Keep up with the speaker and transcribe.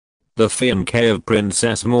The fiancé of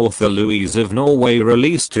Princess Märtha Louise of Norway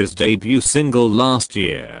released his debut single last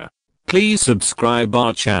year. Please subscribe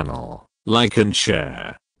our channel, like and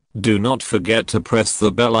share. Do not forget to press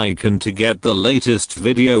the bell icon to get the latest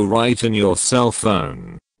video right in your cell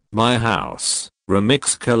phone. My House,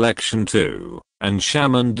 Remix Collection 2, and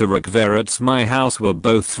Shaman Durek Verrett's My House were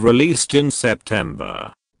both released in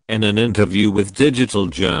September. In an interview with Digital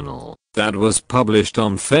Journal that was published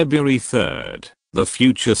on February 3rd, the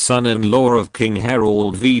future son-in-law of King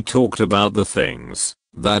Harald V talked about the things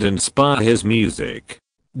that inspire his music.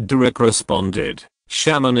 Durek responded,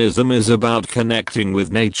 "Shamanism is about connecting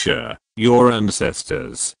with nature, your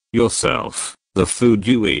ancestors, yourself, the food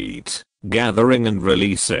you eat, gathering and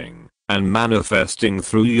releasing, and manifesting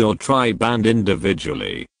through your tribe and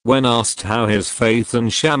individually." When asked how his faith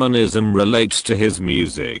and shamanism relates to his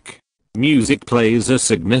music, music plays a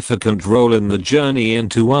significant role in the journey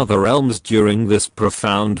into other realms during this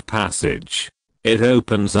profound passage. It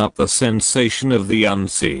opens up the sensation of the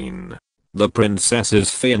unseen. The princess's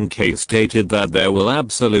fiancé stated that there will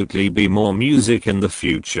absolutely be more music in the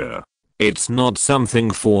future. It's not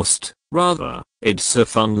something forced, rather, it's a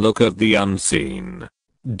fun look at the unseen.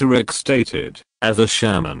 Durek stated, "As a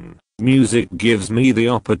shaman, music gives me the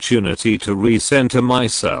opportunity to recenter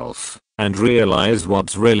myself and realize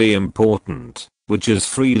what's really important, which is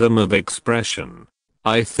freedom of expression.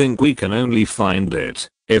 I think we can only find it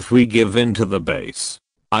if we give in to the bass.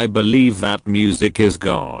 I believe that music is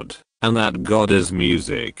God, and that God is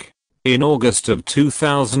music." In August of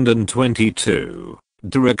 2022,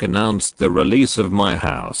 Durek announced the release of My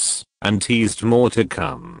House and teased more to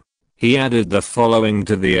come. He added the following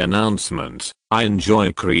to the announcement: "I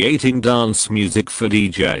enjoy creating dance music for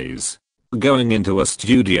DJs. Going into a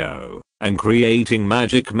studio and creating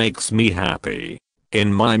magic makes me happy.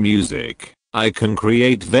 In my music, I can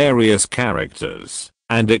create various characters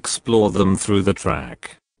and explore them through the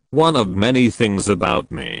track. One of many things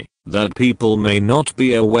about me that people may not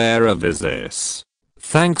be aware of is this."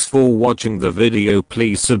 Thanks for watching the video.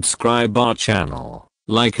 Please subscribe our channel,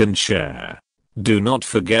 like and share. Do not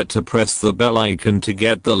forget to press the bell icon to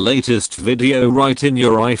get the latest video right in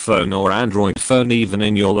your iPhone or Android phone, even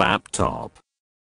in your laptop.